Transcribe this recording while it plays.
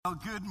Well,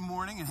 good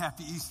morning and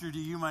happy Easter to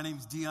you. My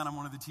name's Dion. I'm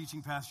one of the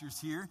teaching pastors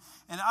here.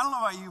 And I don't know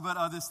about you,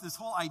 but this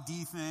whole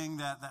ID thing,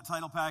 that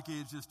title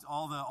package, just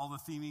all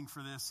the theming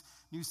for this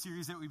new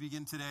series that we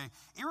begin today,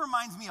 it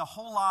reminds me a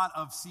whole lot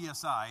of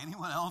CSI.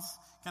 Anyone else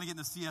kind of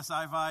getting the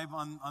CSI vibe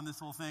on this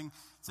whole thing?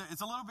 So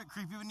it's a little bit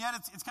creepy, and yet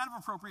it's kind of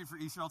appropriate for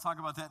Easter. I'll talk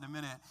about that in a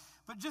minute.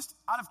 But just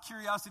out of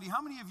curiosity,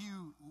 how many of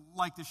you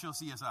like the show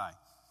CSI?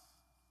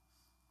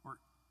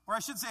 Or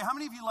I should say, how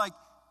many of you like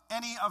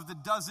any of the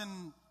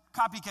dozen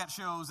copycat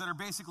shows that are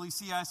basically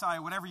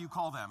CSI, whatever you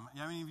call them?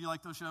 How many of you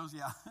like those shows?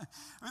 Yeah.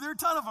 I mean, there are a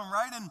ton of them,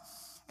 right?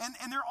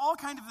 And they're all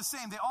kind of the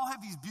same. They all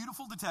have these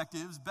beautiful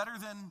detectives, better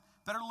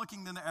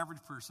looking than the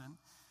average person.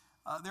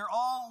 They're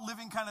all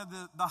living kind of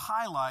the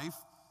high life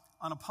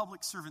on a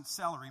public servant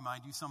salary,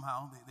 mind you,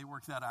 somehow. They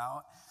work that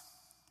out.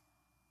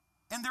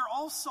 And they're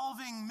all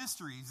solving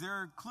mysteries.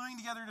 They're cluing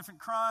together different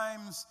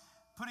crimes,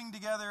 putting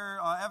together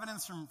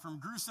evidence from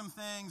gruesome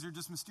things or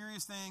just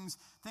mysterious things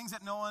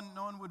that no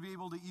one would be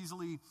able to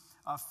easily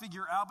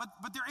figure out.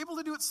 But they're able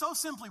to do it so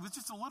simply with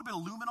just a little bit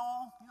of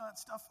luminol, that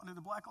stuff under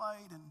the black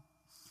light, and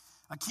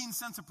a keen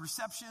sense of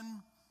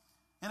perception.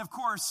 And of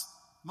course,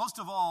 most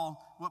of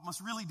all, what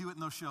must really do it in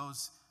those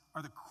shows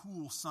are the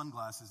cool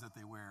sunglasses that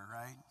they wear,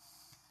 right?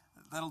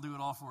 That'll do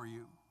it all for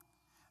you.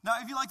 Now,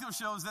 if you like those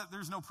shows,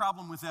 there's no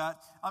problem with that.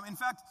 In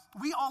fact,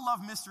 we all love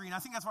mystery, and I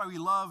think that's why we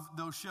love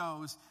those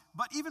shows.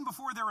 But even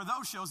before there were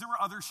those shows, there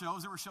were other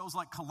shows. There were shows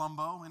like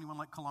Columbo. Anyone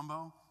like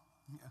Columbo?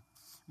 Yeah.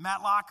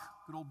 Matlock,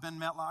 good old Ben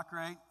Matlock,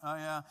 right?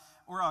 Yeah.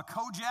 Or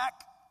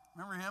Kojak.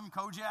 Remember him,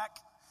 Kojak?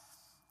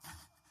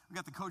 We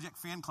got the Kojak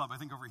fan club, I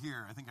think, over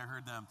here. I think I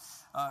heard them.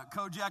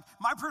 Kojak.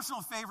 My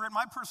personal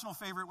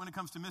favorite when it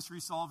comes to mystery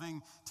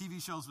solving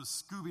TV shows was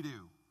Scooby-Doo.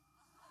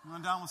 You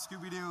went down with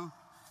Scooby-Doo?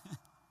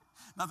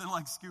 Nothing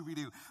like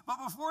Scooby-Doo. But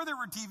before there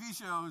were TV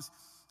shows,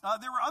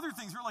 there were other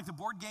things. There were like the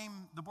board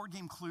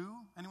game Clue.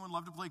 Anyone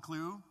love to play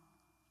Clue?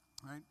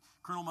 Right?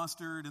 Colonel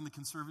Mustard in the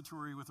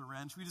conservatory with a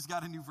wrench. We just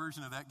got a new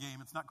version of that game.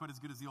 It's not quite as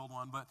good as the old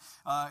one, but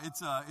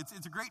it's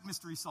a great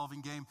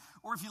mystery-solving game.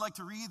 Or if you like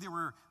to read, there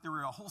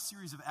were a whole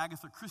series of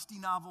Agatha Christie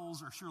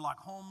novels or Sherlock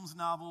Holmes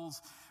novels,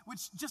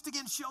 which just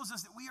again shows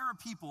us that we are a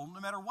people,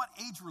 no matter what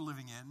age we're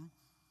living in,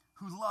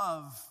 who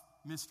love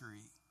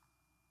mystery.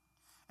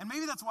 And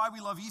maybe that's why we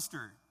love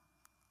Easter.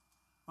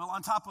 Well,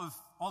 on top of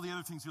all the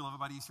other things we love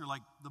about Easter,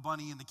 like the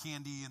bunny and the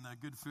candy and the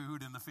good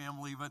food and the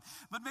family, but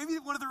maybe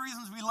one of the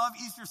reasons we love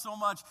Easter so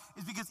much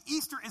is because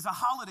Easter is a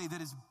holiday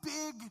that is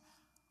big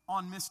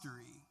on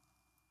mystery.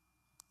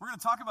 We're going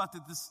to talk about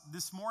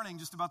this morning,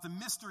 just about the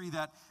mystery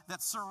that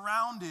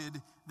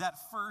surrounded that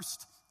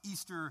first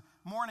Easter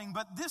morning.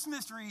 But this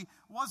mystery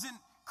wasn't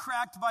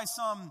cracked by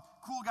some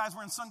cool guys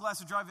wearing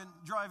sunglasses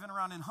driving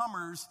around in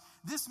Hummers.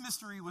 This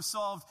mystery was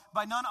solved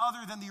by none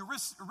other than the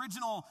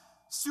original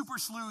super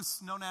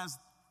sleuths known as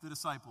the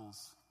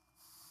disciples.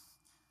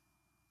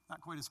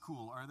 Not quite as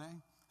cool, are they?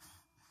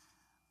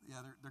 Yeah,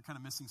 they're kind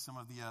of missing some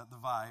of the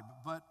vibe.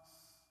 But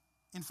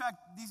in fact,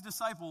 these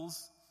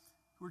disciples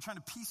who were trying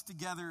to piece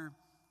together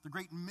the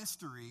great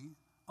mystery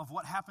of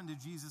what happened to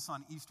Jesus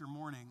on Easter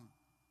morning,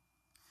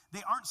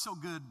 they aren't so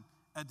good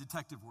at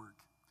detective work.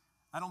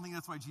 I don't think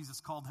that's why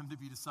Jesus called them to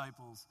be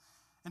disciples.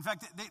 In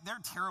fact, they're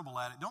terrible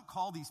at it. Don't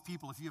call these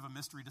people if you have a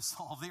mystery to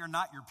solve. They are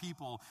not your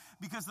people,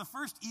 because the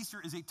first Easter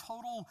is a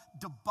total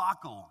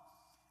debacle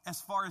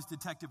as far as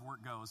detective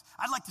work goes.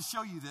 I'd like to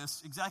show you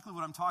this, exactly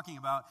what I'm talking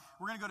about.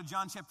 We're going to go to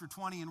John chapter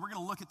 20, and we're going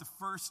to look at the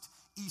first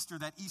Easter,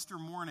 that Easter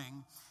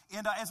morning.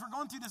 And as we're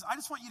going through this, I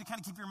just want you to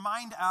kind of keep your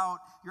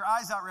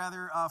eyes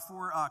out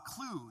for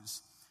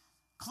clues.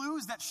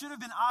 Clues that should have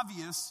been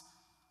obvious,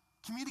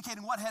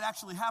 communicating what had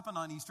actually happened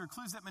on Easter,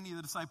 clues that many of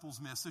the disciples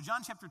missed. So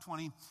John chapter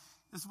 20,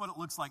 this is what it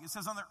looks like. It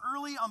says,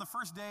 early on the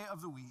first day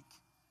of the week,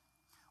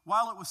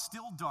 while it was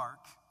still dark,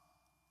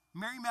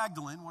 Mary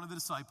Magdalene, one of the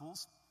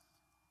disciples,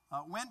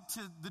 went to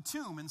the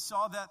tomb and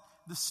saw that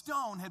the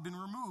stone had been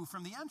removed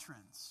from the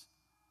entrance.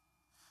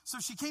 So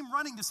she came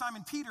running to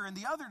Simon Peter and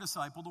the other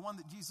disciple, the one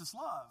that Jesus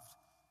loved.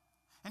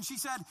 And she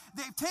said,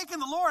 "They've taken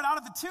the Lord out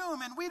of the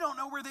tomb, and we don't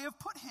know where they have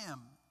put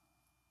him."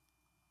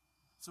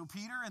 So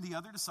Peter and the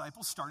other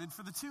disciple started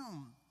for the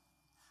tomb.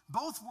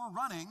 Both were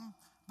running,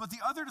 but the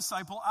other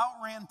disciple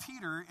outran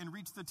Peter and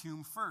reached the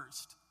tomb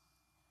first.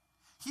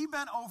 He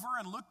bent over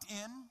and looked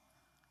in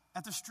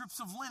at the strips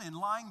of linen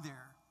lying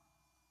there,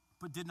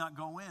 but did not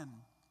go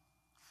in.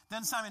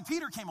 Then Simon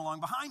Peter came along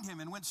behind him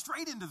and went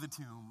straight into the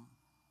tomb.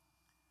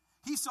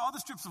 He saw the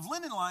strips of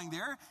linen lying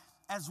there,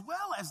 as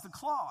well as the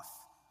cloth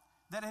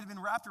that had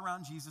been wrapped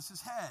around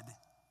Jesus' head.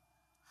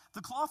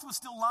 The cloth was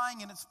still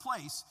lying in its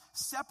place,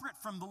 separate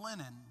from the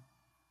linen.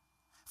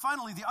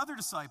 Finally, the other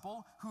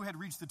disciple, who had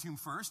reached the tomb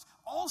first,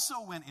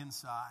 also went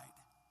inside.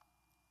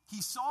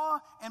 He saw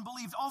and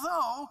believed,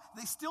 although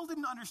they still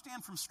didn't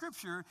understand from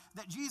Scripture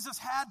that Jesus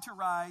had to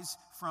rise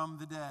from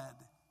the dead.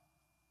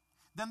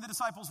 Then the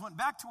disciples went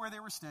back to where they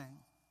were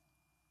staying.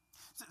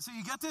 So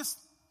you get this?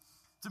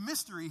 It's a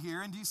mystery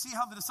here. And do you see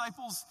how the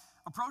disciples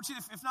approach it?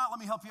 If not, let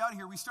me help you out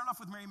here. We start off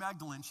with Mary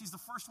Magdalene. She's the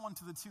first one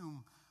to the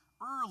tomb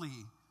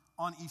early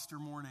on Easter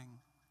morning.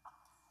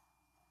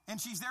 And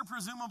she's there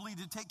presumably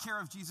to take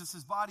care of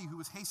Jesus' body, who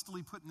was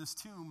hastily put in this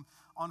tomb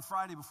on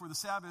Friday before the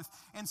Sabbath.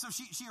 And so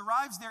she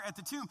arrives there at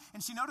the tomb,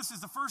 and she notices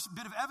the first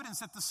bit of evidence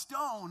that the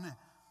stone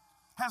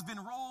has been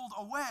rolled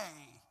away.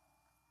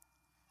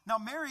 Now,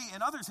 Mary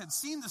and others had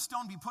seen the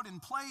stone be put in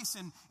place,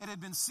 and it had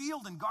been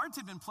sealed, and guards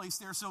had been placed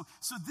there. So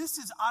this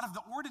is out of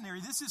the ordinary.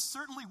 This is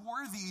certainly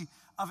worthy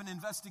of an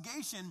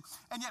investigation.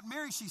 And yet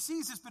Mary, she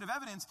sees this bit of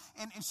evidence,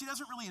 and she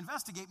doesn't really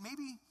investigate.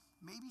 Maybe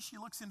she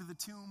looks into the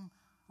tomb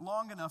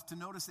long enough to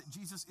notice that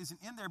Jesus isn't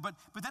in there. But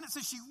then it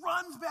says she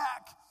runs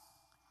back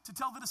to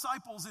tell the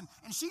disciples,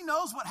 and she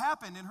knows what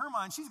happened in her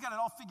mind. She's got it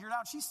all figured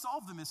out. She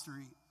solved the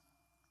mystery.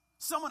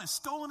 Someone has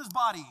stolen his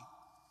body.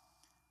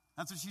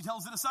 That's what she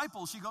tells the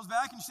disciples. She goes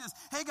back and she says,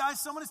 hey guys,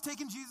 someone has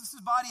taken Jesus'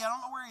 body. I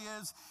don't know where he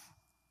is.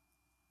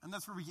 And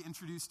that's where we get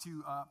introduced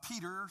to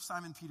Peter,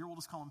 Simon Peter. We'll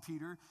just call him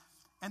Peter.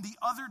 And the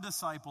other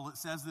disciple, it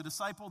says, the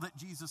disciple that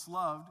Jesus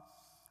loved,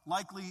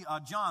 likely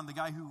John, the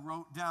guy who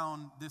wrote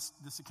down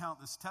this account,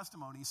 this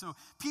testimony. So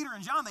Peter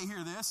and John, they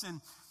hear this,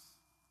 and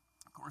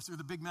of course they're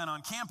the big men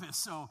on campus,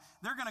 so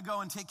they're going to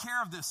go and take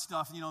care of this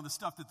stuff, the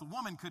stuff that the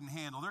woman couldn't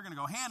handle. They're going to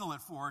go handle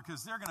it for her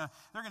because they're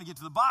going to get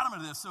to the bottom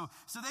of this. So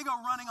they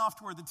go running off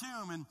toward the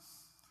tomb, and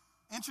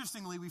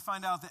interestingly, we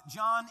find out that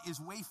John is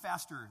way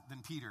faster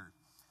than Peter,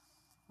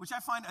 which I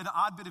find an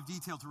odd bit of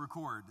detail to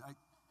record.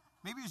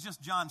 Maybe it's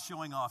just John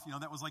showing off,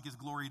 that was like his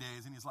glory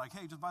days. And he's like,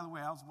 hey, just by the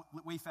way, I was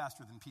way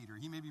faster than Peter.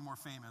 He may be more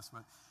famous,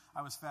 but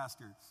I was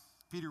faster.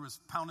 Peter was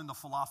pounding the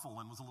falafel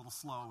and was a little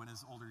slow in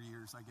his older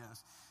years, I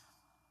guess.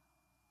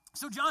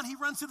 So John, he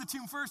runs to the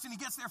tomb first, and he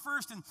gets there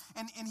first, and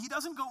he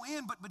doesn't go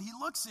in, but he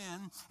looks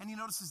in, and he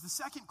notices the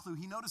second clue.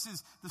 He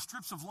notices the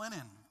strips of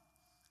linen.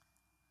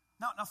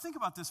 Now think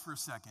about this for a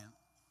second.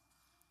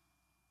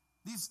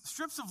 These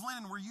strips of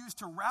linen were used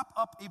to wrap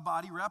up a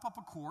body, wrap up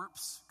a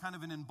corpse, kind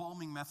of an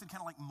embalming method, kind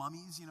of like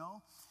mummies,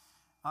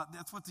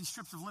 That's what these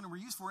strips of linen were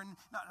used for. And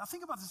now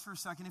think about this for a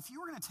second. If you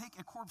were going to take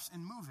a corpse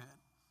and move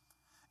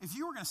it, if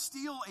you were going to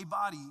steal a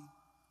body,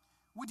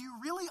 would you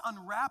really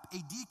unwrap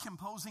a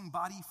decomposing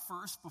body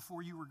first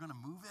before you were going to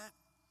move it?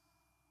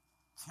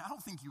 See, I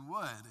don't think you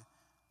would.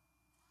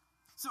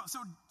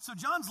 So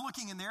John's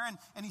looking in there,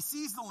 and he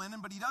sees the linen,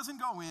 but he doesn't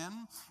go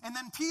in. And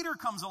then Peter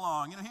comes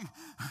along, he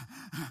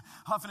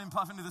huffing and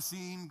puffing to the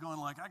scene, going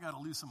like, I got to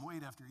lose some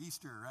weight after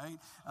Easter, right?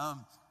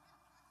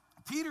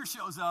 Peter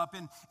shows up,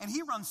 and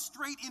he runs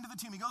straight into the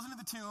tomb. He goes into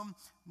the tomb,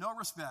 no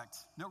respect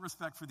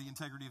for the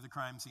integrity of the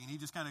crime scene. He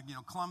just kind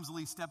of,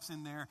 clumsily steps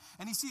in there,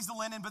 and he sees the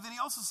linen, but then he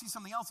also sees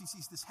something else. He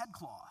sees this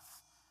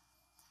headcloth.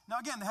 Now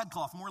again, the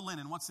headcloth, more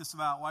linen. What's this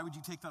about? Why would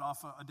you take that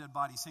off a dead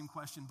body? Same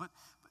question. But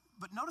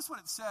notice what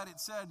it said. It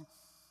said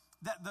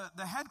that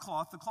the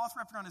headcloth, the cloth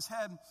wrapped around his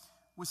head,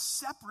 was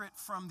separate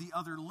from the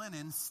other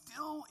linen,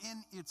 still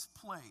in its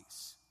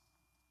place.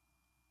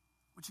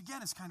 Which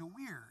again is kind of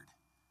weird.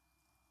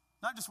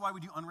 Not just why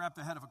would you unwrap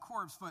the head of a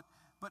corpse, but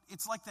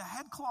it's like the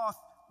headcloth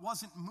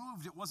wasn't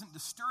moved, it wasn't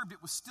disturbed,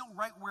 it was still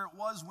right where it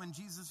was when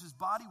Jesus'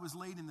 body was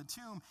laid in the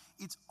tomb.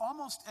 It's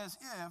almost as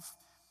if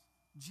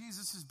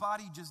Jesus'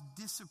 body just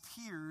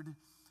disappeared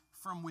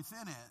from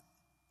within it.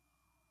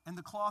 And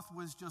the cloth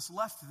was just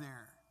left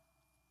there,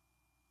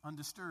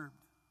 undisturbed.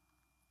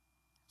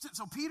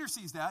 So Peter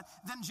sees that.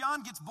 Then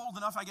John gets bold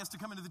enough, I guess, to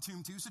come into the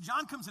tomb too. So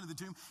John comes into the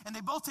tomb, and they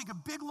both take a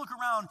big look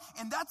around.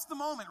 And that's the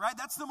moment, right?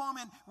 That's the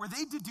moment where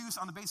they deduce,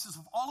 on the basis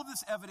of all of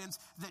this evidence,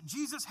 that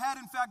Jesus had,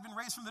 in fact, been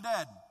raised from the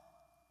dead.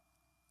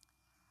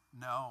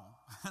 No,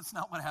 that's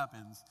not what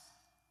happens.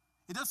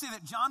 It does say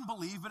that John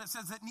believed, but it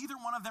says that neither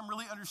one of them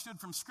really understood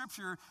from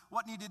Scripture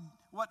what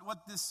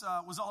this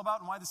was all about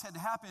and why this had to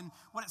happen.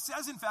 What it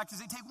says, in fact, is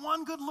they take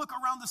one good look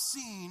around the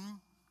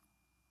scene,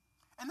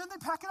 and then they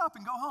pack it up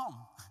and go home.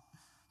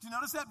 Do you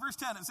notice that? Verse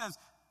 10, it says,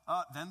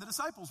 then the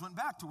disciples went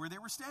back to where they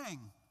were staying.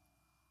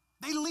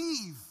 They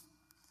leave.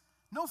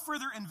 No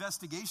further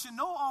investigation,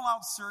 no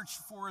all-out search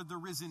for the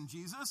risen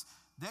Jesus.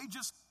 They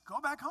just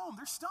go back home.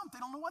 They're stumped. They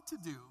don't know what to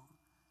do.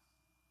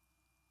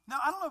 Now,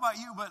 I don't know about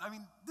you, but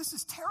this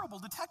is terrible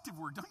detective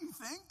work, don't you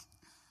think?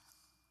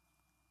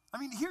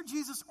 Here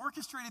Jesus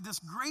orchestrated this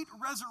great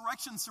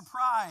resurrection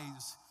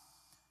surprise.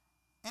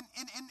 And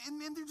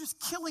they're just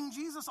killing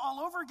Jesus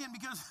all over again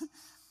because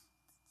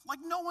like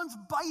no one's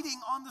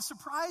biting on the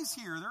surprise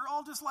here. They're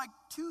all just like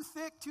too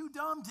thick, too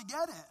dumb to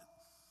get it.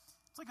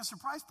 It's like a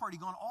surprise party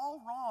gone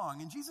all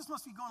wrong. And Jesus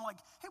must be going like,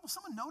 hey, will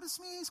someone notice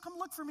me? Come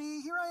look for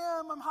me. Here I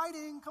am. I'm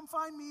hiding. Come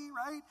find me,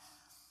 right?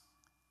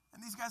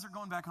 And these guys are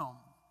going back home.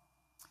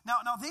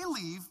 Now they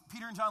leave,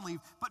 Peter and John leave,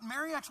 but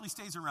Mary actually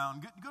stays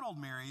around. Good old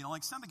Mary,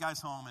 send the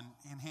guys home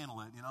and handle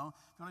it, If you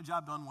want a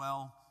job done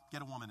well,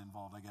 get a woman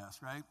involved, I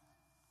guess, right?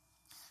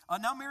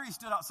 Now Mary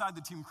stood outside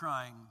the tomb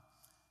crying.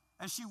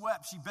 As she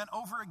wept, she bent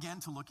over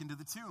again to look into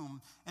the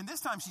tomb. And this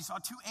time she saw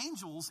two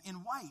angels in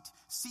white,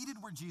 seated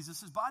where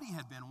Jesus' body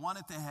had been, one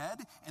at the head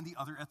and the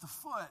other at the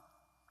foot.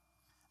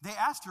 They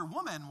asked her,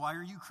 "Woman, why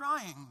are you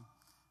crying?"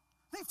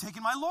 "They've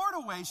taken my Lord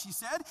away," she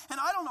said, "and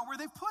I don't know where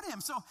they've put him."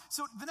 So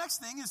the next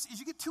thing is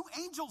you get two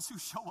angels who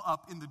show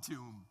up in the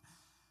tomb.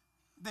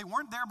 They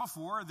weren't there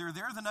before. They're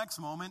there the next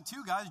moment.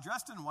 Two guys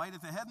dressed in white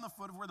at the head and the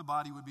foot of where the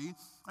body would be.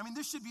 I mean,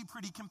 this should be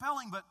pretty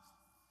compelling, but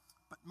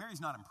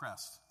Mary's not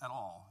impressed at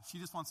all. She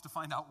just wants to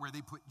find out where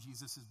they put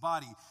Jesus'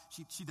 body.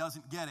 She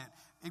doesn't get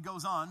it. It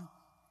goes on,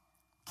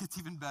 gets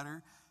even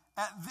better.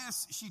 At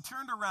this, she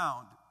turned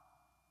around,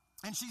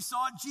 and she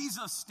saw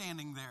Jesus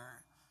standing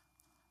there.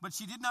 But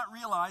she did not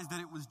realize that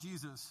it was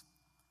Jesus.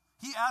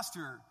 He asked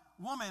her,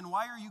 "Woman,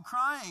 why are you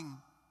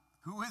crying?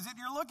 Who is it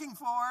you're looking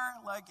for?"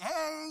 Like,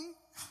 hey.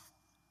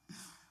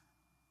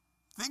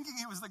 Thinking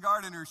he was the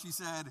gardener, she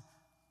said,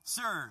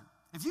 "Sir,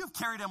 if you have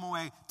carried him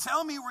away,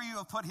 tell me where you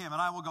have put him,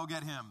 and I will go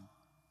get him."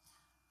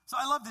 So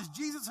I love this.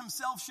 Jesus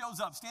himself shows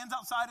up, stands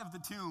outside of the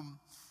tomb,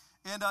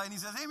 and he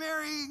says, "Hey,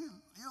 Mary,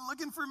 you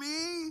looking for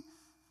me?"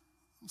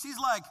 And she's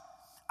like,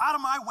 "Out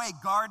of my way,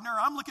 gardener.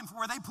 I'm looking for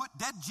where they put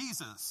dead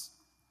Jesus."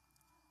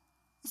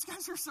 These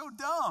guys are so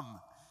dumb.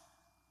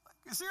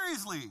 Like,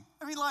 seriously.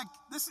 I mean, like,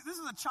 this is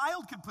a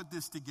child could put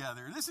this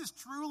together. This is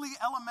truly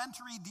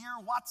elementary, dear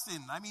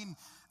Watson. I mean,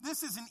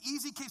 this is an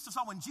easy case to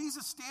solve. When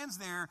Jesus stands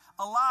there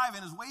alive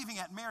and is waving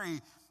at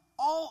Mary,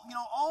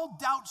 all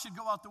doubt should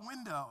go out the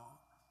window.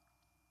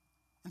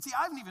 And see,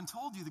 I haven't even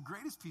told you the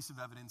greatest piece of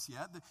evidence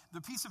yet,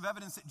 the piece of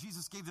evidence that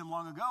Jesus gave them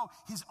long ago,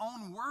 his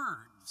own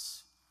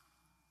words.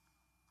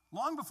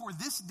 Long before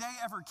this day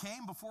ever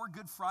came, before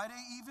Good Friday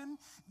even,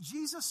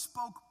 Jesus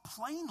spoke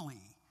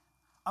plainly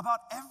about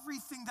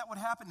everything that would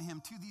happen to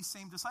him to these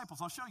same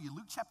disciples. I'll show you.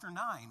 Luke chapter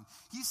 9.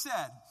 He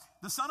said,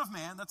 "The Son of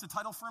Man," that's a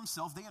title for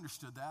himself, they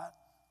understood that.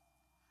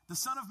 "The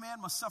Son of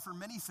Man must suffer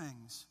many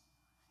things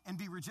and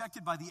be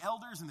rejected by the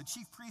elders and the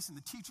chief priests and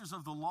the teachers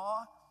of the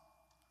law,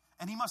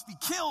 and he must be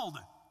killed."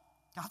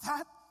 Got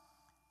that?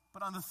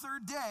 "But on the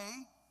third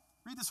day,"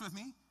 read this with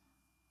me,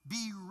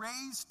 "be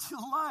raised to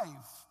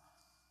life."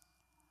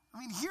 I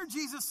mean, here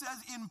Jesus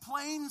says in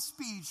plain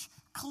speech,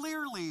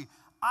 clearly,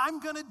 I'm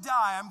going to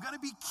die, I'm going to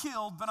be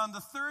killed, but on the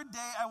third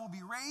day I will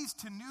be raised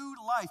to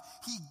new life.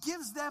 He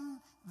gives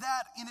them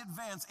that in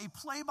advance, a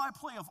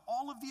play-by-play of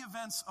all of the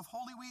events of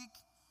Holy Week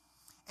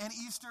and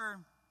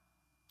Easter.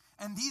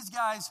 And these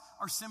guys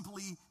are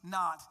simply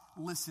not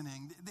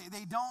listening.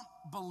 They don't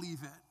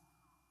believe it.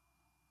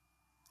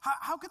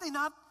 How could they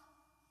not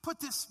put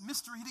this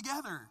mystery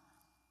together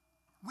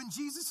when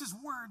Jesus'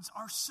 words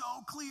are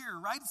so clear,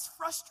 right? It's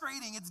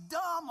frustrating. It's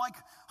dumb. Like,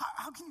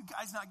 how can you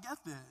guys not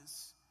get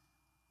this?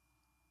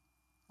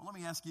 Well, let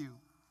me ask you,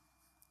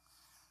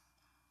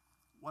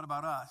 what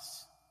about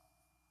us?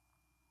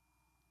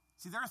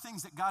 See, there are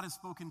things that God has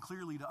spoken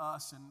clearly to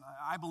us, and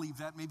I believe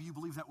that. Maybe you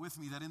believe that with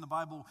me, that in the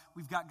Bible,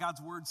 we've got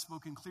God's word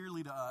spoken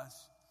clearly to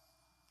us.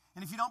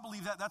 And if you don't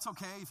believe that, that's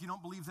okay. If you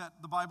don't believe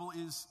that the Bible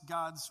is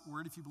God's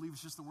word, if you believe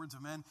it's just the words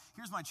of men,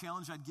 here's my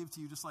challenge I'd give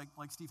to you, just like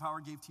Steve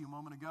Howard gave to you a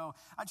moment ago.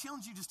 I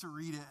challenge you just to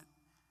read it.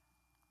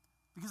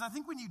 Because I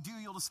think when you do,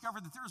 you'll discover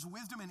that there's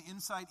wisdom and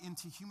insight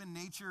into human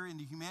nature,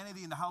 into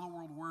humanity, into how the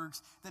world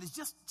works, that is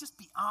just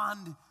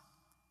beyond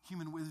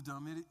human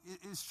wisdom.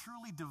 It is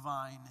truly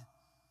divine.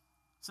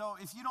 So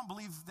if you don't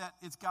believe that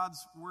it's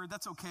God's word,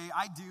 that's okay.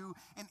 I do.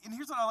 And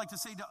here's what I like to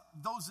say to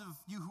those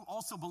of you who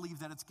also believe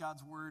that it's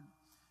God's word,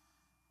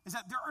 is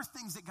that there are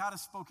things that God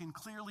has spoken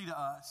clearly to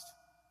us.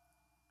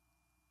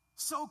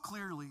 So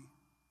clearly,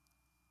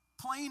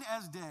 plain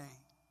as day.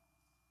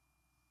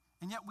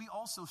 And yet we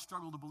also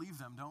struggle to believe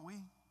them, don't we?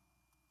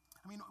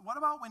 I mean, what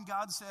about when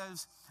God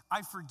says,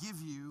 "I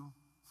forgive you"?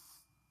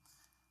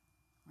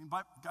 I mean,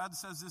 God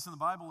says this in the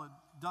Bible a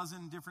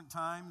dozen different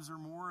times or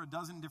more, a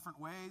dozen different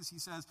ways. He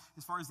says,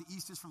 as far as the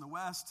east is from the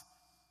west,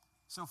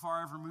 so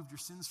far I've removed your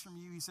sins from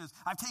you. He says,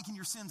 I've taken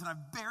your sins and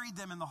I've buried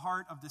them in the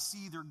heart of the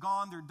sea. They're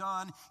gone, they're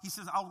done. He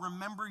says, I'll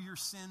remember your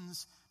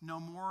sins no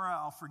more.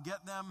 I'll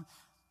forget them.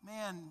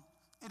 Man,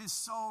 it is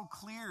so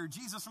clear.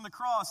 Jesus from the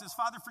cross says,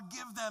 Father,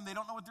 forgive them. They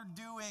don't know what they're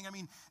doing. I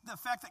mean, the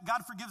fact that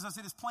God forgives us,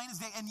 it is plain as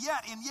day. And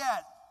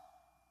yet,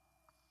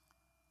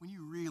 when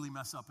you really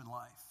mess up in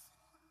life,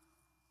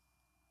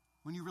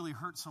 when you really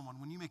hurt someone,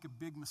 when you make a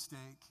big mistake,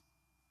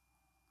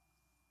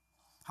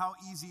 how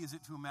easy is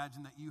it to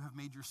imagine that you have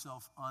made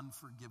yourself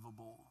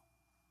unforgivable?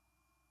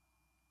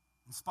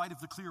 In spite of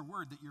the clear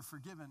word that you're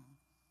forgiven.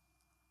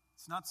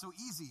 It's not so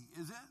easy,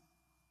 is it?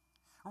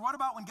 Or what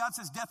about when God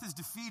says death is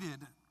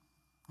defeated?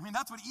 I mean,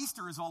 that's what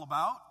Easter is all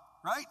about,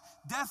 right?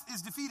 Death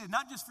is defeated,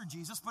 not just for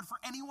Jesus, but for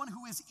anyone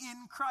who is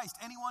in Christ,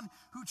 anyone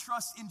who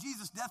trusts in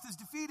Jesus. Death is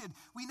defeated.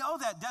 We know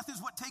that. Death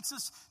is what takes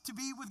us to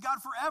be with God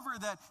forever,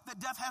 that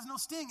death has no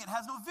sting, it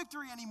has no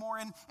victory anymore,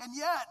 and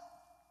yet,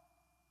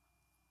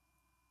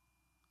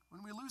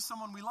 when we lose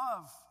someone we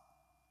love,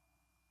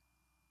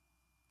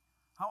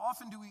 how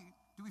often do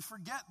we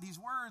forget these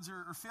words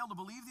or fail to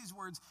believe these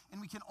words,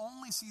 and we can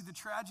only see the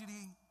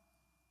tragedy?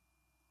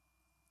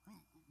 I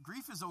mean,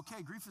 grief is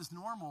okay. Grief is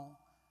normal.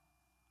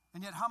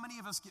 And yet how many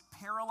of us get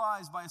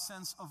paralyzed by a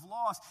sense of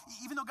loss?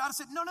 Even though God has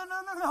said, no.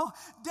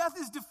 Death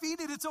is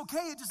defeated. It's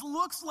okay. It just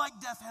looks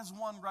like death has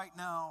won right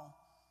now.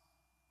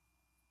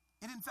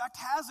 It in fact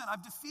hasn't.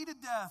 I've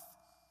defeated death.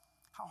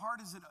 How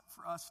hard is it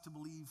for us to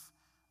believe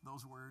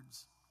those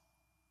words?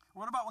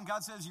 What about when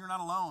God says you're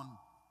not alone?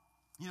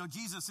 You know,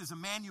 Jesus is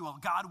Emmanuel,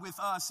 God with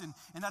us, and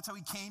that's how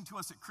he came to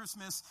us at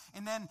Christmas.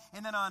 And then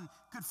on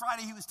Good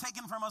Friday, he was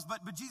taken from us,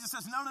 but Jesus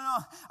says, no,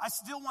 I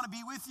still want to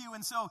be with you.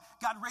 And so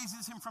God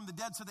raises him from the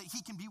dead so that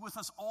he can be with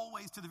us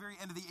always to the very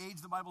end of the age,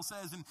 the Bible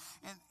says.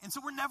 And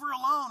so we're never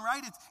alone,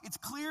 right? It's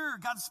clear.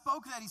 God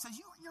spoke that. He says,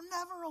 you're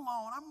never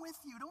alone. I'm with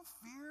you. Don't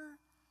fear.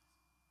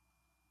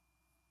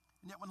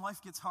 And yet when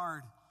life gets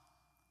hard,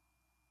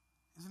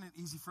 isn't it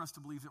easy for us to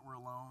believe that we're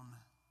alone,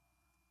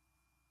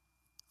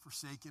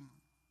 forsaken,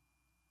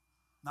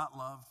 not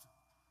loved,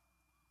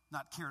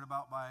 not cared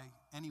about by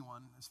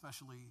anyone,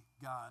 especially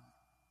God?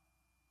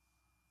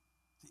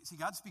 See,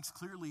 God speaks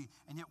clearly,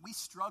 and yet we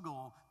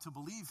struggle to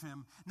believe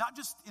him, not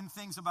just in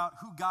things about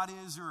who God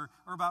is or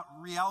about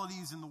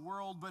realities in the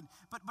world, but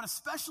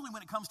especially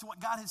when it comes to what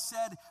God has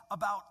said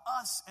about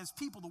us as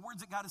people, the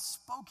words that God has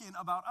spoken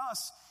about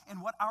us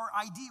and what our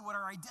ID, what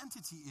our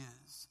identity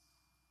is.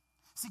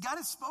 See, God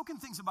has spoken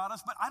things about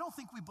us, but I don't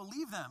think we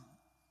believe them.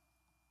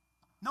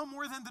 No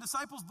more than the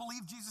disciples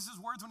believed Jesus'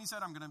 words when he said,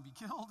 I'm going to be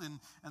killed and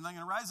I'm going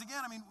to rise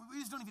again. I mean, we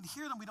just don't even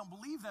hear them. We don't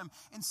believe them.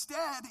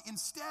 Instead,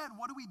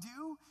 what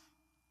do?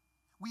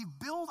 We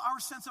build our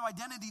sense of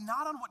identity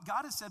not on what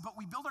God has said, but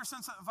we build our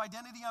sense of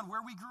identity on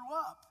where we grew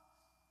up.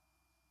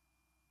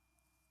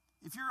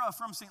 If you're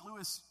from St.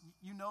 Louis,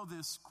 you know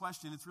this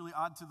question. It's really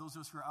odd to those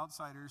of us who are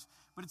outsiders,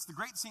 but it's the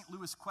great St.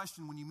 Louis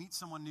question when you meet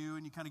someone new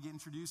and you kind of get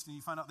introduced and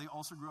you find out they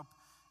also grew up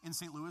in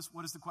St. Louis.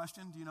 What is the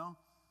question? Do you know?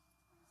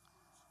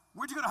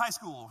 Where'd you go to high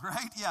school,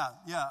 right? Yeah.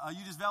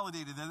 You just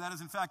validated that. That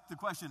is, in fact, the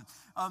question.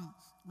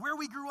 Where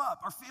we grew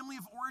up, our family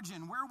of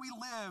origin, where we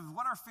lived,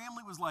 what our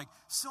family was like.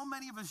 So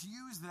many of us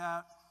use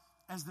that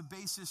as the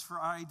basis for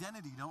our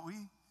identity, don't we?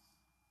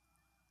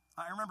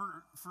 I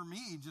remember for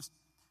me,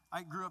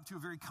 I grew up to a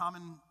very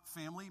common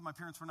family. My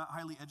parents were not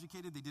highly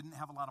educated. They didn't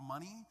have a lot of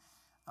money.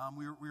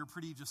 We were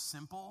pretty just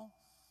simple.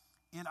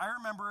 And I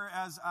remember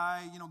as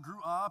I,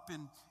 grew up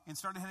and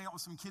started hanging out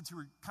with some kids who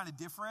were kind of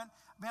different,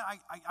 man,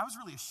 I was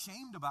really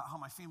ashamed about how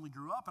my family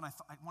grew up, and I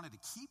wanted to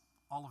keep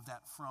all of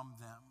that from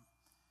them.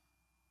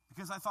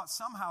 Because I thought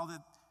somehow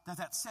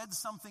that said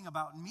something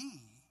about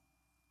me.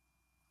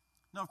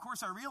 Now, of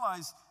course, I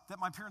realize that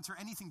my parents are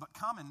anything but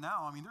common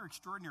now. I mean, they're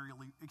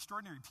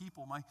extraordinary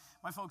people.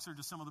 My folks are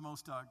just some of the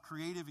most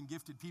creative and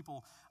gifted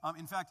people.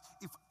 In fact,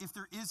 if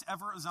there is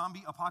ever a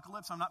zombie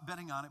apocalypse, I'm not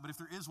betting on it, but if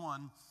there is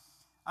one,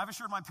 I've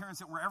assured my parents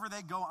that wherever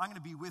they go, I'm going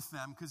to be with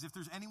them, because if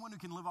there's anyone who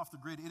can live off the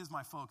grid, it is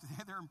my folks.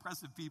 They're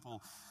impressive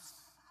people.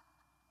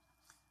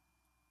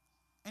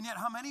 And yet,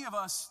 how many of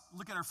us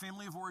look at our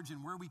family of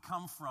origin, where we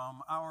come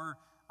from, our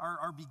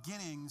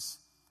beginnings,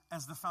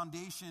 as the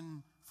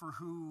foundation for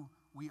who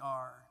we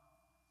are?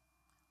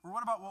 Or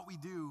what about what we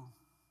do?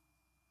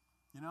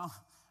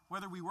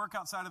 Whether we work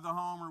outside of the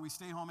home or we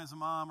stay home as a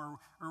mom, or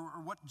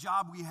what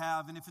job we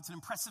have, and if it's an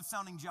impressive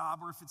sounding job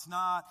or if it's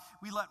not,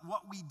 we let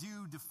what we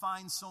do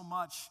define so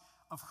much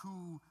of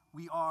who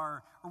we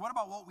are. Or what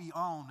about what we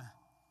own?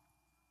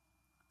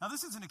 Now,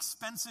 this is an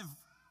expensive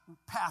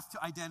path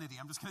to identity.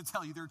 I'm just going to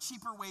tell you, there are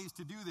cheaper ways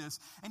to do this,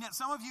 and yet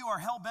some of you are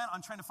hell-bent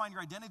on trying to find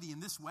your identity in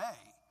this way.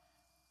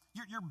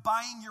 You're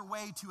buying your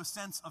way to a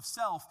sense of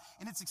self,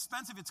 and it's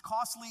expensive, it's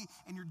costly,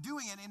 and you're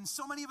doing it, and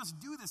so many of us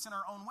do this in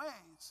our own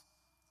ways.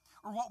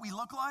 Or what we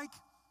look like.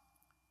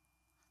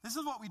 This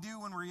is what we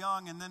do when we're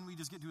young, and then we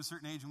just get to a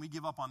certain age and we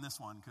give up on this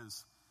one,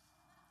 because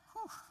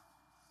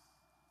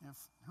if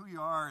who you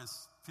are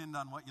is pinned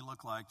on what you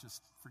look like,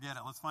 just forget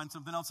it. Let's find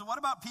something else. So what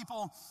about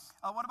people?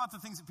 What about the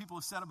things that people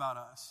have said about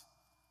us?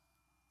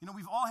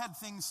 We've all had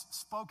things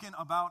spoken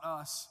about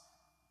us,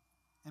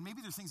 and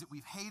maybe there's things that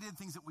we've hated,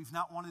 things that we've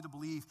not wanted to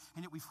believe,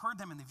 and yet we've heard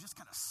them and they've just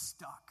kind of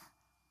stuck.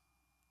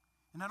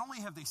 And not only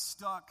have they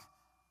stuck,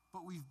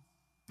 but we've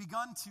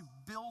begun to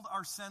build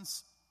our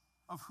sense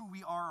of who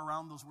we are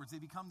around those words. They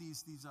become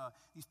these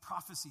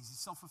prophecies, these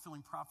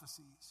self-fulfilling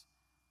prophecies.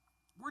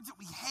 Words that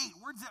we hate,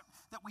 words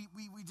that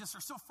we just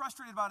are so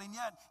frustrated about, and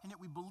yet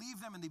we believe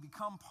them and they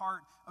become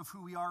part of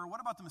who we are.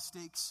 What about the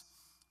mistakes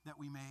that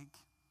we make?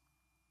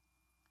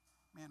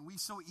 Man, we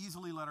so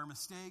easily let our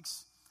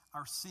mistakes,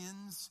 our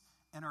sins,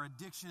 and our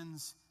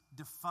addictions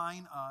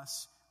define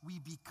us. We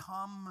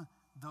become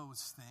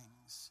those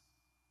things.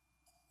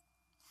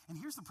 And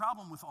here's the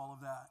problem with all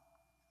of that.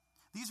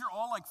 These are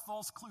all like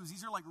false clues.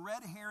 These are like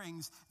red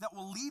herrings that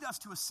will lead us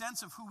to a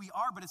sense of who we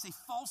are, but it's a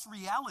false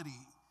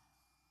reality.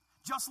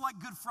 Just like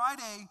Good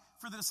Friday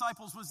for the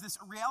disciples was this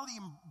reality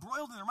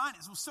embroiled in their mind.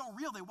 It was so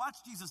real. They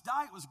watched Jesus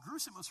die. It was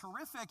gruesome. It was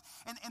horrific.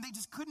 And they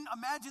just couldn't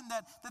imagine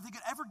that they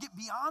could ever get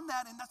beyond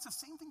that. And that's the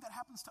same thing that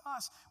happens to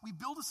us. We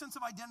build a sense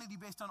of identity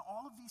based on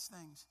all of these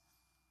things.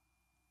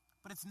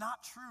 But it's not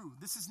true.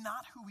 This is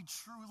not who we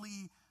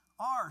truly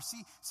are.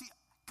 See,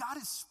 God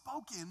has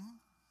spoken.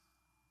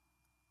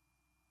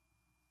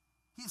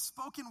 He has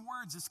spoken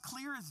words as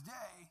clear as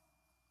day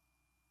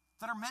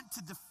that are meant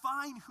to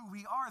define who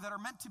we are, that are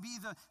meant to be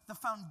the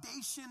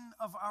foundation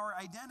of our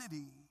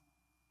identity.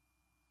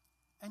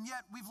 And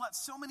yet we've let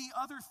so many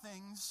other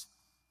things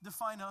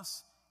define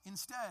us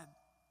instead.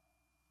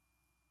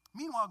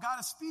 Meanwhile, God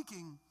is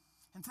speaking,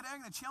 and today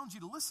I'm going to challenge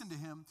you to listen to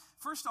him.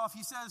 First off,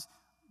 he says,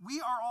 we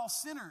are all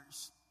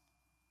sinners.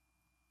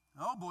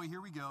 Oh boy,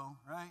 here we go,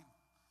 right?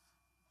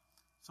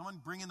 Someone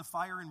bring in the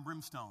fire and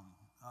brimstone,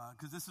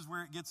 because this is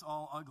where it gets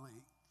all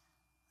ugly.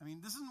 I mean,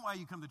 this isn't why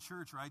you come to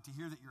church, right? To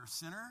hear that you're a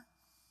sinner.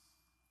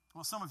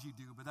 Well, some of you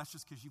do, but that's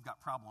just because you've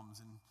got problems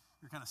and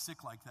you're kind of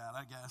sick like that,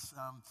 I guess.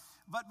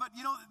 But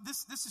you know,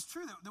 this is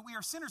true, that we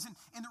are sinners.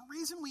 And the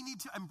reason we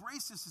need to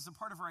embrace this as a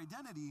part of our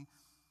identity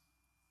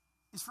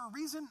is for a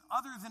reason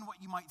other than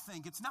what you might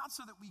think. It's not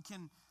so that we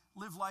can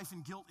live life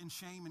in guilt and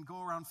shame and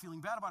go around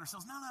feeling bad about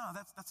ourselves. No,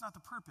 that's not the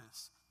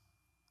purpose.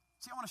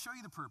 See, I want to show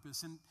you the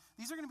purpose. And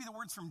these are going to be the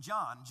words from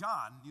John.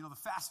 John, you know, the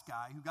fast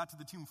guy who got to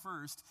the tomb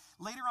first.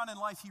 Later on in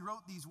life, he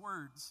wrote these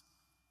words.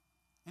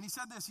 And he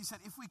said this. He said,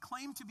 if we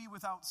claim to be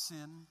without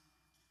sin,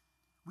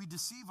 we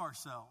deceive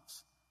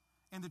ourselves,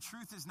 and the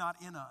truth is not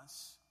in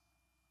us.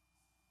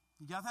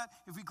 You got that?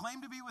 If we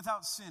claim to be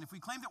without sin, if we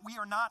claim that we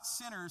are not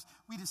sinners,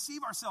 we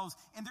deceive ourselves,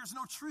 and there's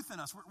no truth in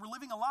us. We're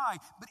living a lie.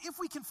 But if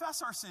we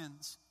confess our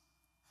sins,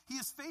 he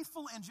is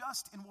faithful and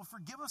just and will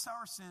forgive us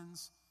our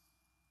sins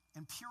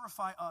and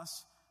purify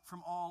us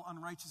from all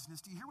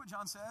unrighteousness. Do you hear what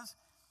John says?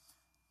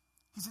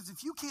 He says,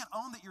 if you can't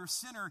own that you're a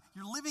sinner,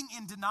 you're living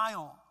in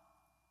denial.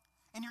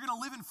 And you're going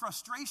to live in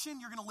frustration.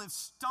 You're going to live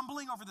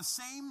stumbling over the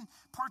same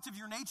parts of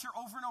your nature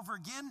over and over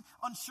again,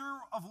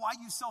 unsure of why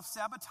you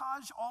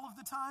self-sabotage all of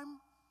the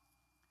time.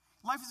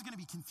 Life is going to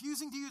be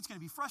confusing to you. It's going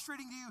to be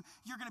frustrating to you.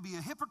 You're going to be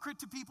a hypocrite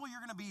to people.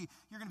 You're going to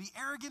be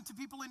arrogant to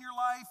people in your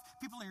life.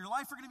 People in your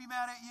life are going to be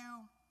mad at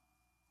you.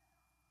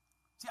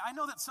 See, I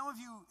know that some of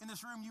you in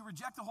this room, you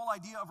reject the whole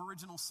idea of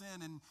original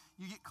sin, and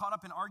you get caught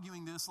up in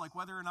arguing this, like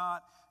whether or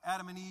not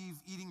Adam and Eve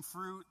eating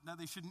fruit that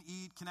they shouldn't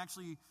eat can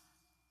actually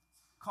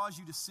cause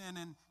you to sin.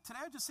 And today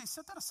I just say,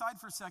 set that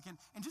aside for a second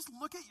and just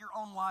look at your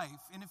own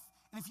life. And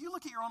if you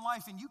look at your own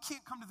life and you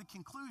can't come to the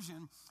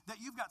conclusion that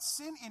you've got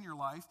sin in your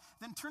life,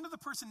 then turn to the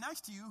person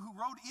next to you who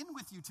rode in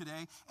with you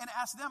today and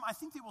ask them. I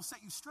think they will set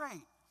you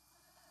straight.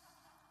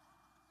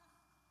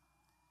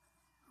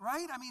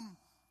 Right? I mean,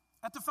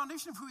 at the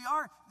foundation of who we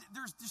are,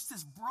 there's just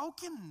this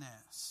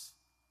brokenness.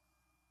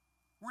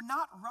 We're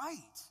not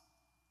right.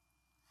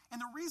 And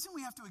the reason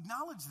we have to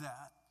acknowledge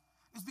that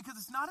is because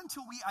it's not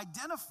until we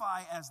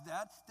identify as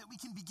that we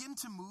can begin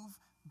to move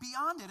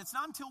beyond it. It's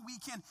not until we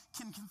can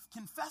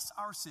confess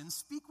our sins,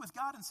 speak with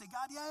God and say,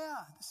 God,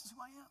 yeah, this is who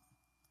I am.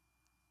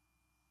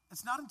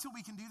 It's not until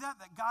we can do that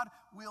God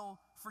will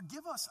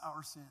forgive us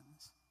our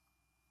sins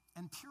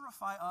and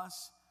purify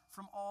us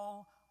from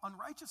all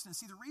unrighteousness.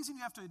 See, the reason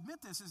you have to admit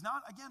this is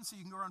not, again, so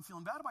you can go around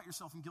feeling bad about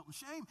yourself and guilt and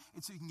shame.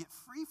 It's so you can get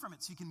free from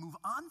it, so you can move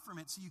on from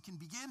it, so you can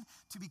begin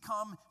to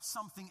become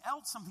something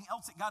else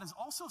that God has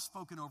also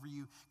spoken over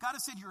you. God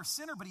has said you're a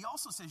sinner, but he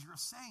also says you're a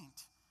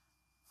saint.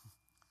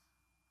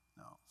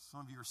 Now,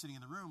 some of you are sitting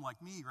in the room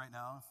like me right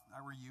now. If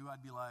I were you,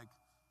 I'd be like,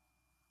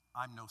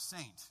 I'm no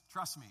saint.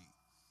 Trust me.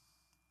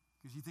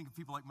 Because you think of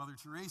people like Mother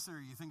Teresa,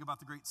 or you think about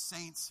the great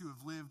saints who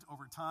have lived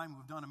over time, who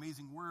have done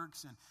amazing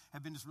works and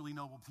have been just really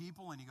noble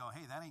people, and you go,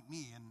 hey, that ain't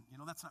me, and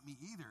that's not me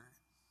either.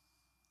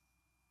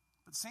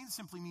 But saint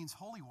simply means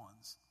holy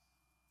ones.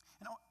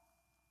 And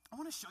I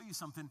want to show you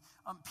something.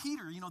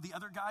 Peter, the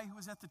other guy who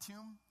was at the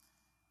tomb,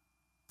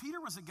 Peter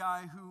was a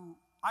guy who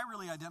I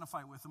really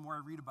identify with the more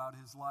I read about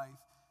his life,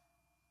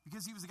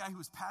 because he was a guy who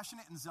was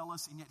passionate and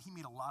zealous, and yet he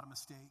made a lot of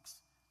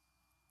mistakes.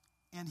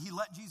 And he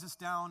let Jesus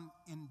down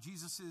in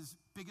Jesus'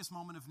 biggest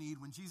moment of need.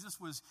 When Jesus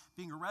was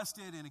being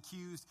arrested and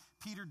accused,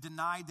 Peter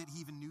denied that he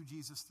even knew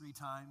Jesus 3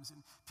 times.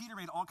 And Peter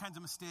made all kinds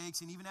of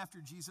mistakes. And even after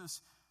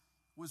Jesus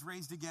was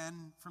raised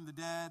again from the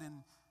dead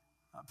and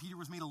Peter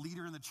was made a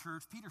leader in the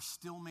church, Peter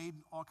still made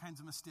all kinds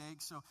of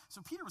mistakes. So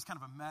Peter was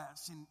kind of a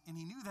mess, and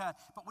he knew that.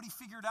 But what he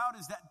figured out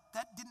is that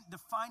didn't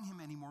define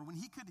him anymore. When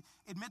he could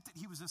admit that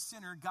he was a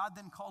sinner, God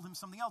then called him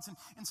something else.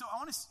 And so I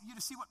want you to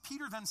see what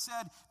Peter then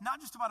said,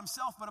 not just about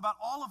himself, but about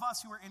all of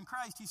us who are in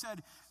Christ. He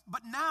said,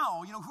 but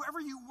now,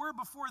 whoever you were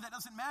before, that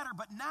doesn't matter,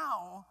 but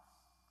now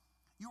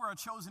you are a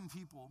chosen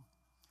people,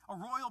 a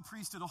royal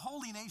priesthood, a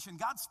holy nation,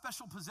 God's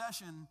special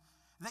possession,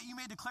 that you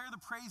may declare the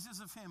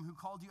praises of him who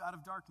called you out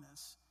of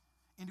darkness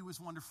into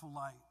his wonderful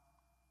light.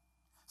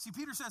 See,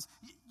 Peter says,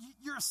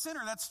 you're a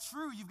sinner, that's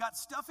true. You've got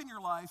stuff in your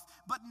life,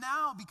 but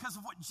now, because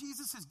of what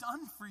Jesus has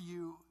done for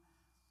you,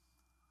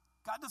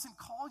 God doesn't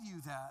call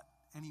you that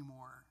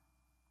anymore.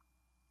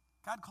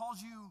 God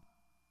calls you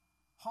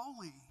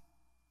holy,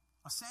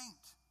 a saint.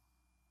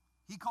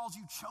 He calls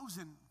you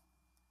chosen.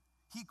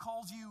 He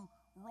calls you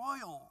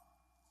royal.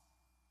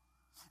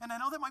 And I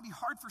know that might be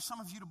hard for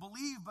some of you to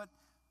believe, but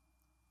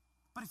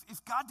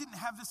if God didn't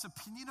have this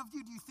opinion of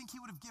you, do you think he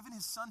would have given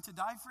his son to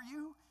die for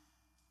you?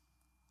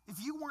 If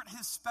you weren't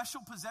his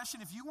special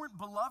possession, if you weren't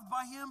beloved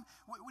by him,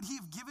 would he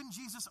have given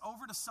Jesus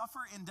over to suffer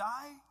and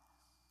die?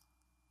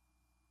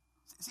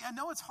 See, I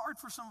know it's hard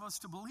for some of us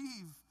to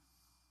believe,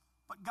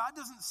 but God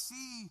doesn't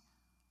see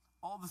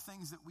all the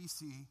things that we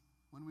see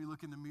when we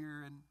look in the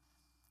mirror, and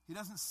he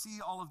doesn't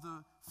see all of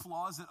the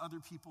flaws that other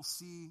people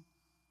see.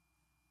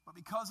 But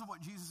because of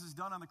what Jesus has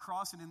done on the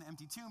cross and in the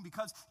empty tomb,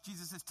 because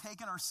Jesus has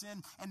taken our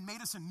sin and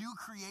made us a new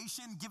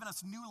creation, given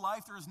us new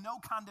life, there is no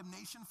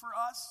condemnation for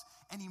us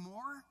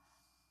anymore.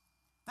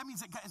 That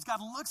means that as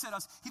God looks at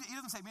us, he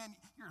doesn't say, man,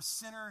 you're a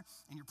sinner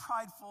and you're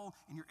prideful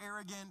and you're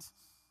arrogant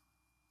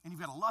and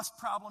you've got a lust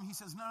problem. He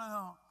says,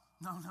 no.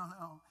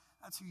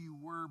 That's who you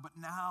were, but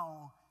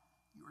now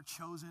you are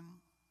chosen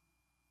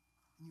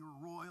and you are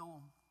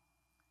royal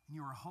and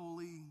you are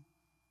holy.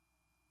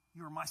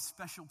 You are my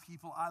special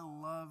people. I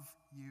love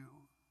you.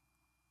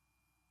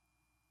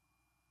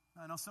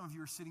 I know some of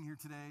you are sitting here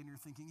today and you're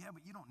thinking, yeah,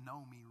 but you don't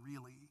know me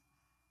really.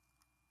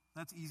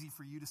 That's easy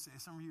for you to say.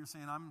 Some of you are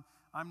saying,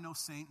 I'm no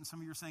saint, and some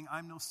of you are saying,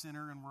 I'm no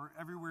sinner, and we're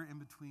everywhere in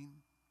between.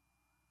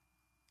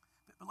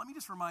 But let me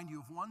just remind you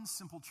of one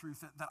simple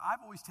truth that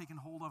I've always taken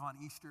hold of on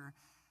Easter,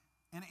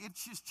 and it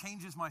just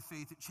changes my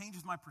faith. It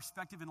changes my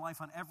perspective in life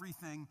on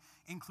everything,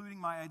 including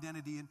my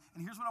identity. And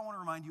here's what I want to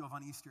remind you of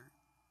on Easter.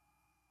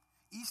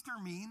 Easter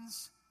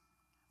means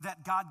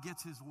that God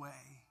gets his way.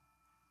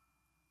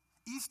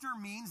 Easter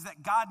means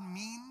that God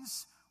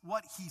means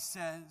what he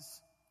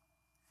says.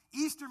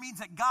 Easter means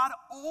that God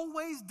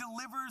always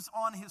delivers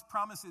on his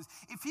promises.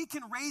 If he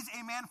can raise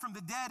a man from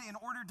the dead in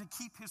order to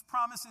keep his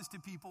promises to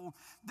people,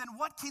 then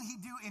what can he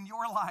do in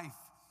your life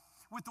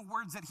with the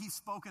words that he's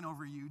spoken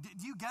over you?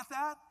 Do you get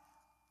that?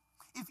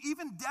 If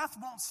even death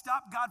won't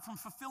stop God from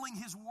fulfilling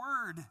his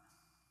word,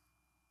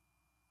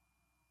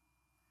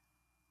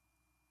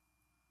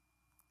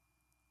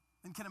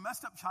 then can a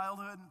messed up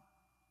childhood,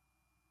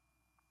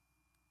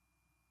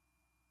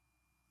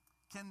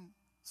 can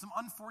some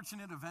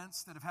unfortunate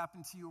events that have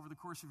happened to you over the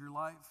course of your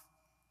life,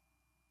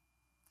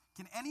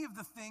 can any of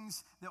the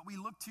things that we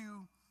look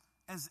to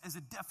as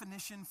a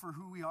definition for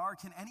who we are,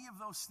 can any of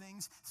those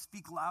things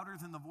speak louder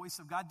than the voice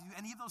of God? Do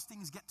any of those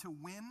things get to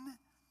win?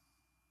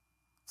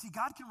 See,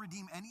 God can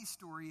redeem any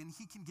story and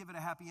he can give it a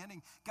happy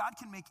ending. God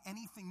can make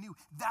anything new.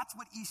 That's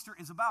what Easter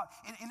is about.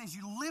 And as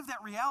you live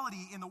that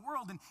reality in the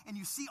world and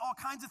you see all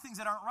kinds of things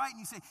that aren't right and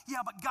you say,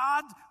 yeah, but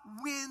God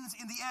wins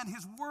in the end.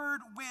 His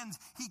word wins.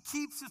 He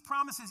keeps his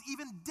promises.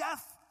 Even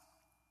death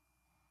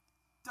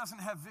doesn't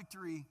have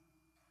victory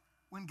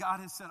when God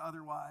has said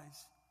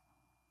otherwise.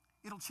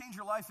 It'll change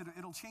your life.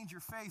 It'll change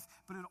your faith,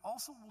 but it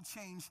also will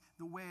change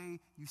the way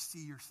you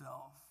see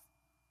yourself.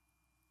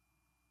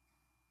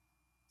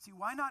 See,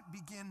 why not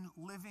begin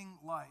living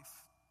life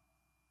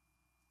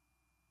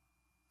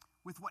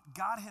with what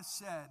God has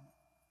said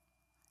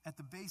at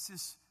the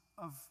basis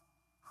of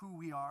who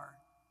we are?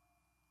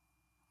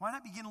 Why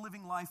not begin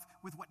living life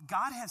with what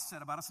God has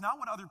said about us, not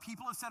what other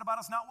people have said about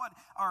us, not what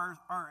our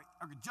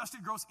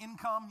adjusted gross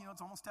income,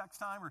 it's almost tax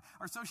time, or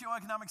our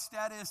socioeconomic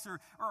status, or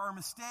our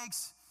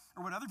mistakes,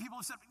 or what other people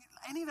have said,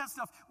 any of that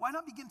stuff. Why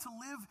not begin to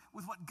live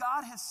with what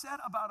God has said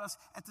about us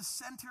at the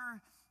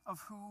center of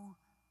who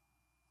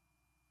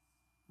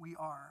we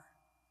are?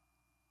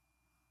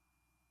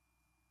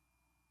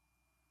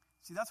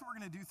 See, that's what we're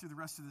going to do through the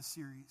rest of this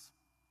series.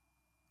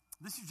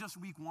 This is just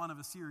week 1 of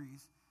a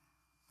series.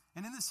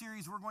 And in this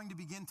series, we're going to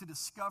begin to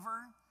discover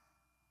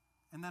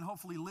and then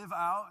hopefully live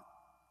out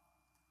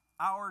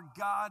our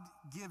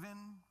God-given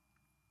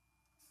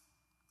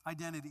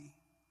identity.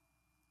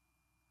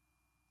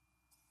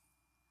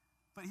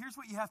 But here's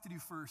what you have to do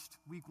first,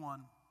 week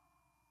 1.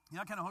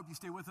 I kind of hope you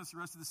stay with us the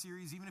rest of the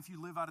series. Even if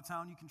you live out of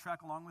town, you can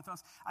track along with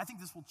us. I think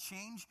this will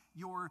change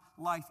your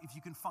life if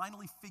you can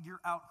finally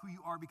figure out who you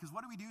are. Because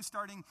what do?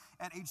 Starting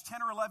at age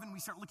 10 or 11, we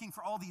start looking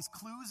for all these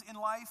clues in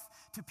life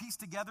to piece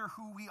together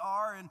who we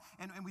are. And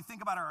we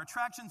think about our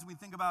attractions, and we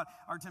think about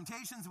our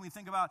temptations, and we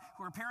think about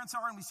who our parents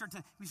are, and we start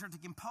to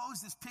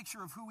compose this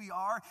picture of who we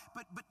are.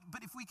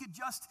 But if we could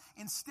just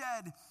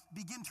instead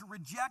begin to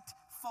reject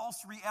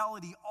false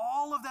reality,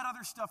 all of that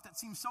other stuff that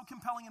seems so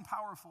compelling and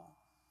powerful.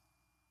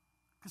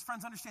 Because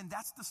friends, understand,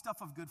 that's the stuff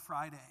of Good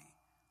Friday.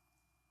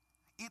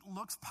 It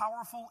looks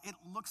powerful, it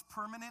looks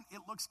permanent,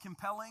 it looks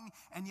compelling,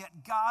 and yet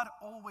God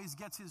always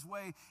gets his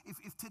way.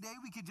 If today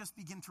we could just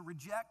begin to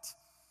reject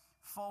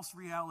false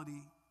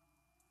reality,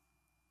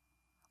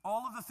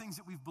 all of the things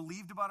that we've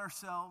believed about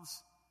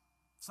ourselves,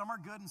 some are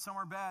good and some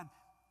are bad,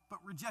 but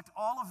reject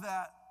all of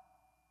that,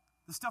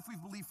 the stuff we've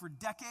believed for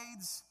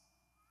decades,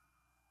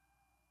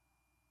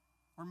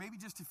 or maybe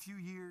just a few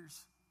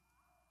years.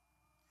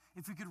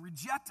 If we could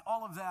reject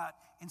all of that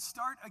and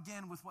start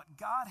again with what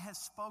God has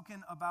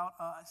spoken about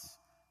us,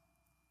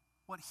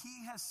 what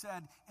he has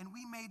said, and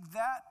we made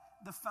that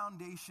the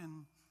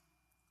foundation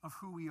of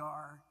who we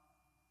are,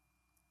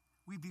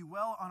 we'd be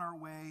well on our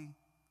way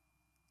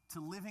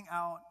to living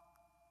out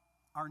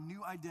our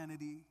new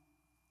identity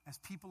as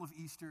people of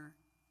Easter,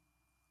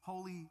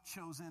 holy,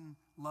 chosen,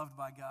 loved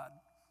by God.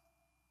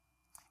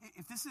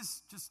 If this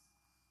is just,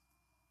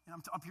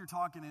 I'm up here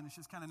talking and it's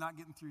just kind of not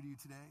getting through to you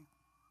today,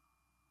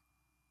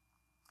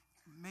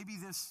 maybe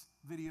this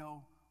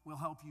video will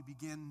help you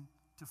begin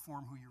to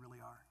form who you really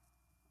are.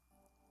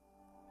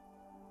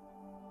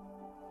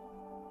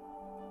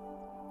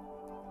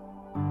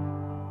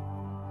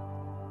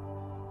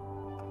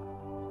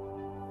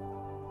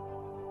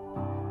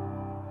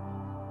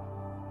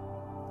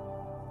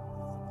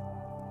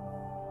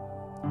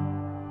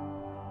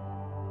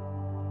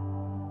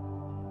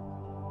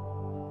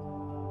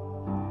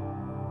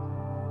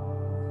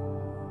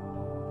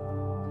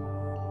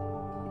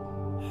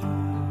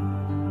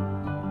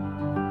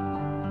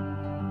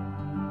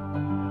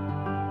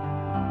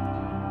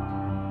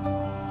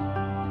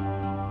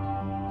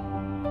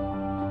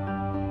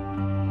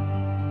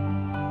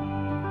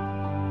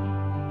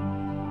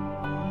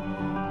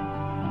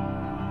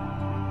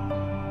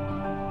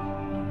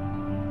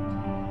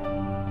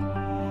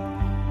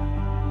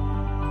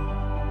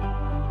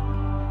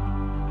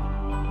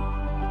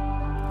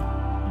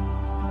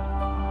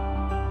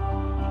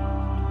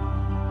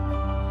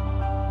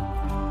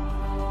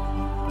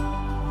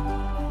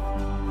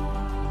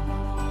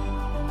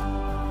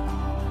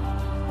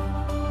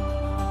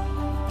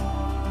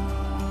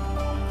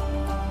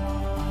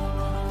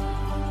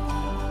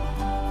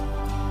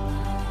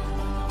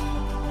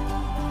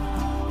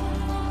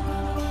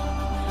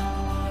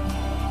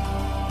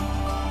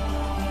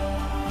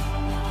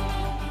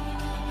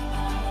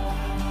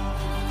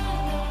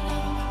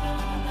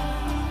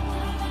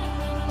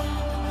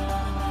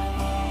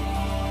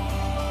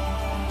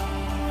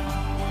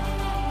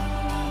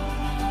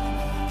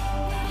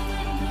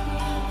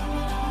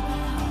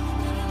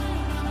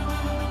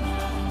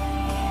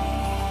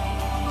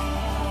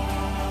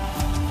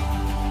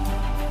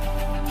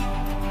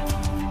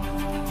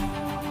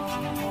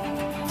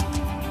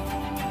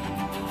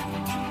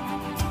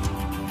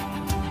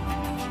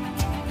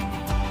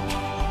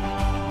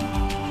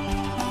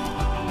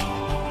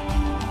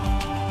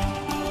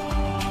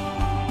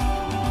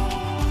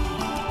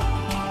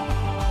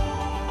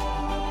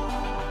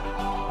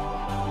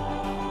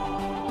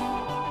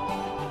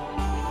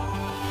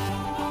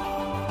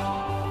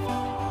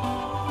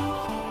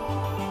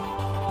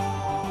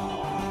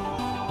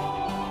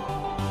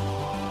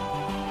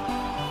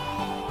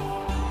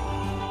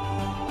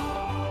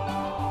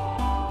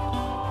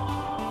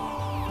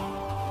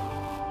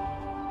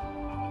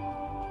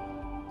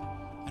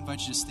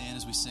 you to stand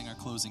as we sing our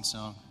closing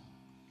song.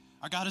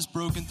 Our God is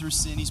broken through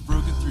sin. He's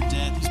broken through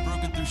death. He's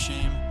broken through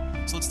shame.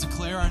 So let's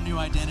declare our new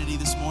identity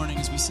this morning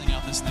as we sing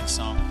out this next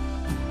song.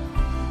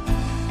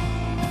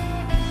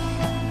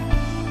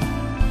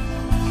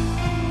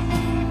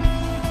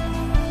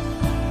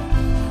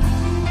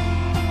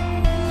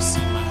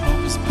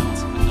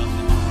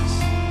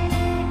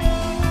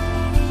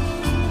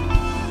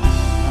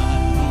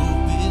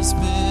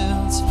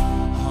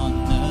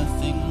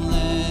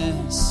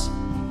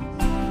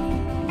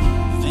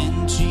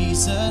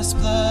 Jesus'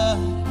 blood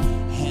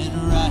and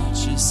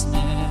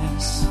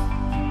righteousness.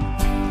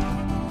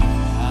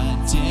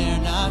 I dare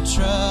not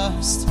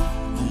trust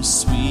the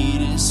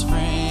sweetest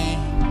frame,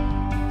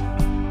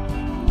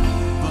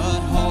 but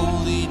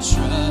wholly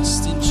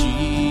trust in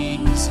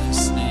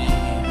Jesus'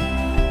 name.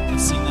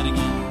 Let's sing that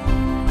again.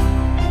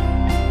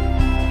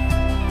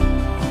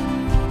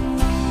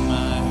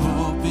 My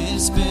hope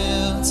is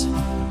built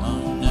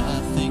on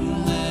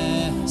nothing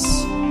less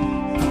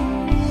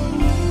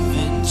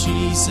than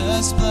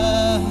Jesus'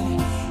 blood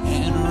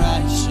and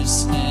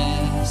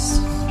righteousness.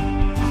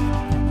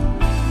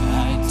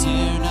 I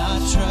dare not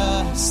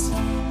trust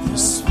the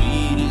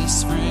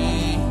sweetest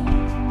frame,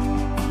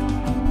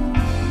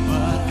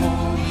 but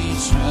wholly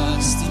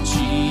trust in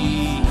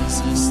Jesus'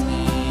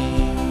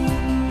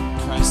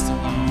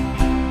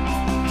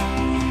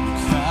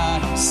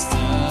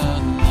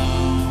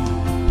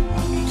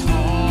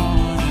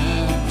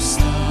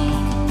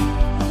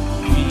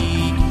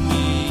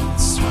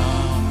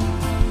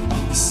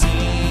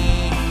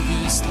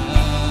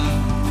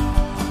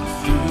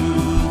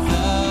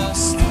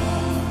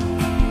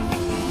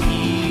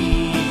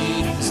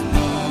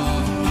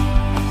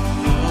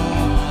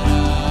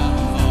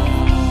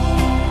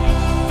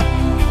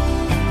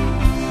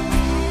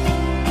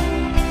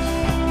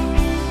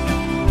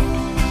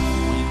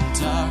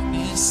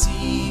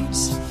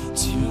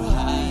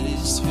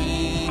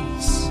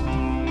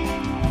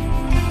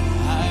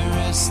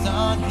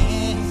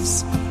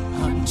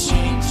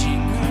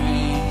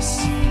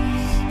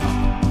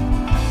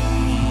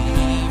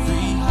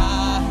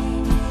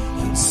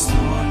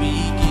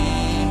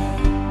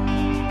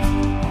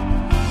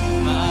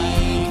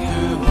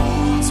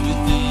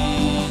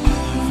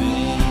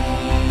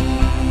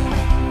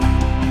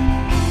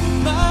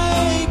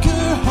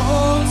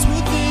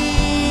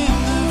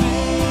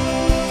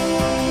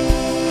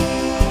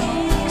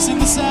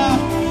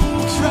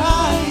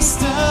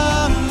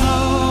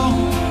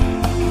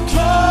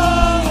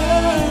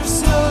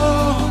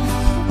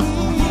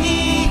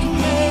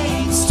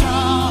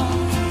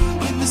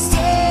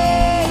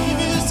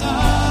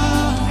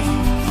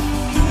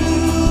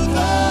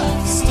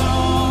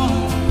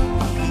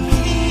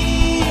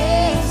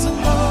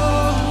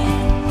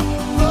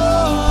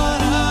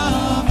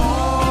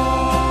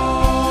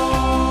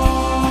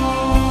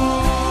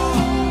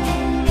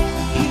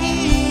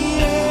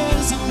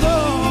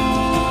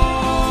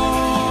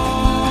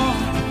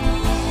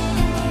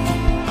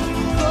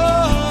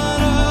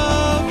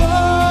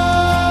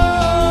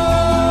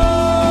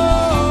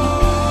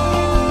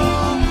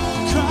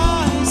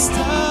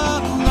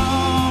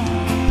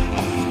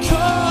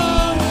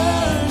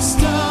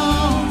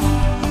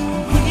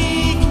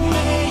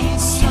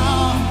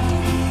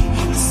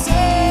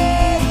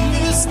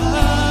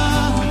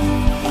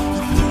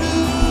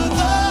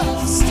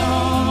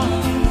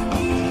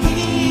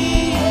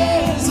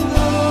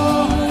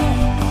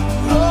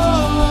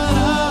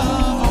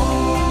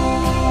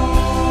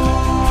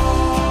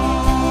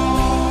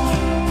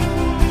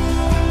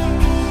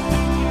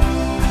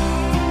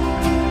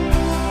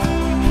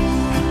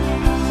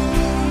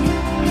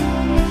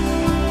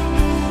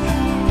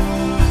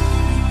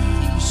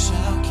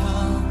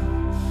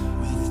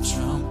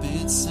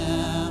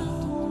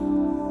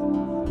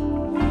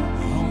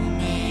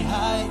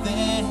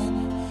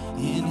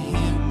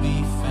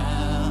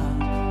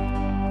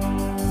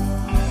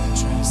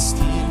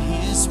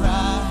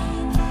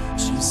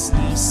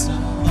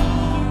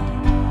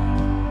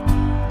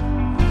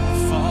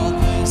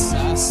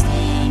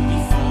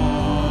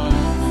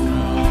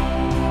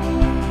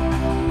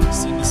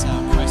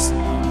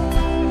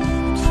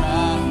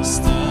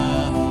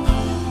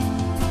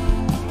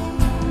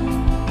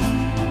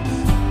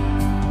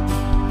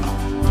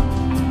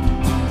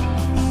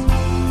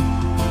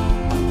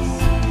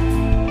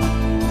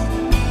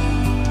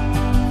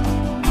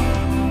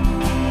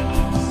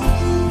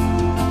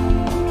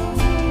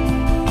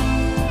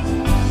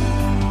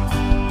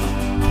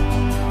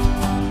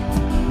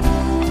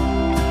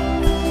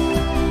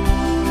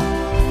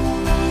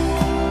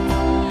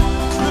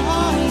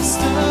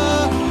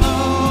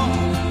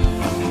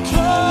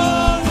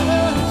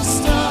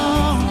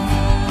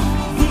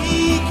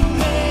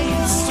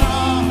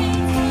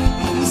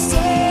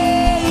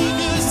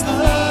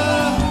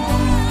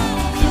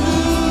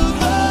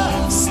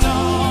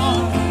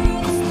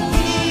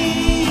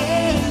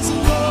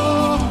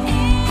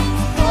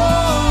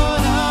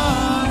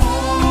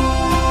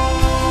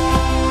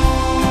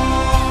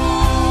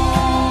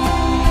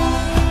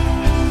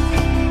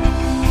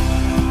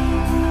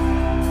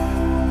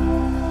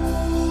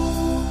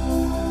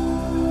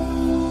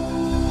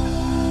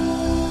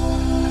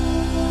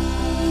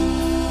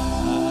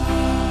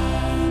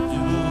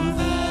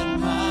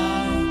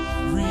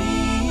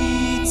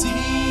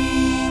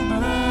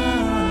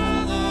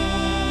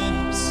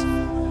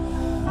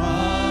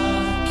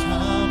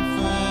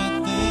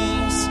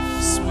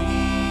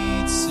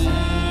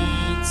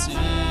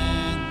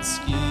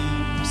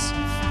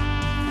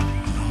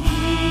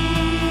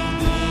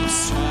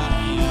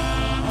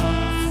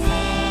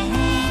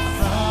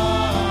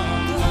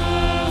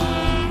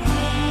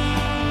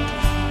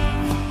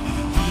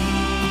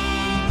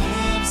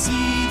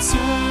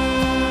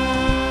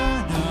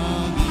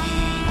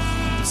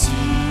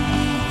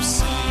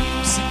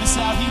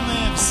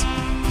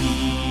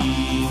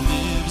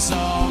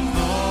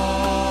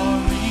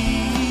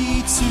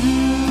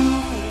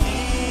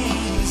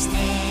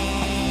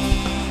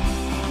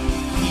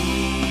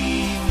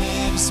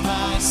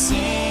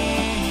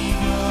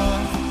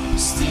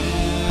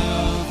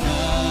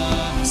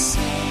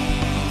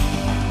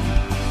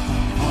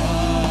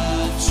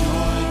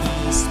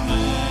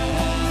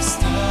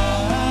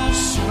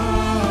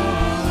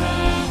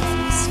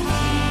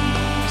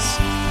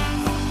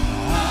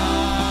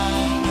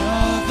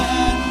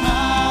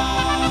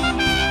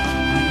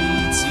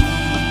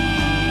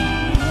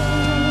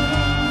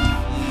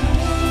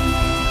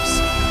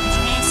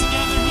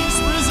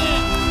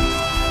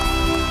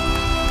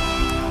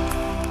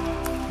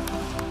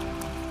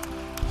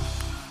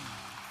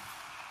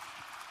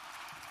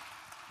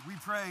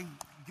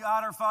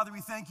 our Father,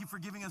 we thank you for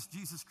giving us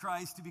Jesus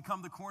Christ to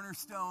become the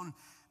cornerstone,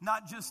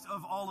 not just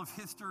of all of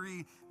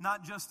history,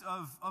 not just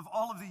of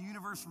all of the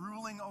universe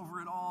ruling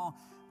over it all,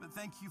 but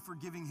thank you for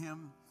giving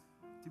him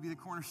to be the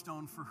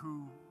cornerstone for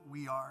who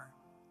we are.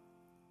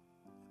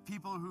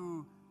 People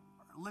who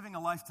are living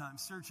a lifetime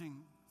searching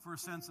for a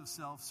sense of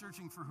self,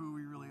 searching for who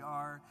we really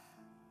are.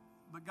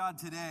 But God,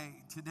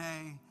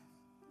 today,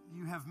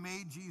 you have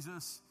made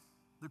Jesus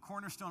the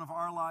cornerstone of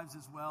our lives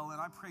as well. And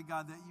I pray,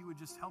 God, that you would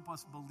just help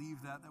us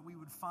believe that we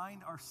would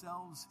find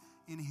ourselves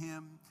in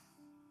him,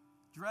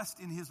 dressed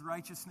in his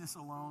righteousness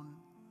alone,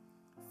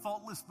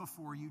 faultless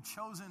before you,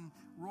 chosen,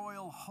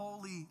 royal,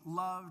 holy,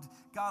 loved.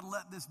 God,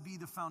 let this be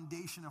the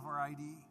foundation of our ID.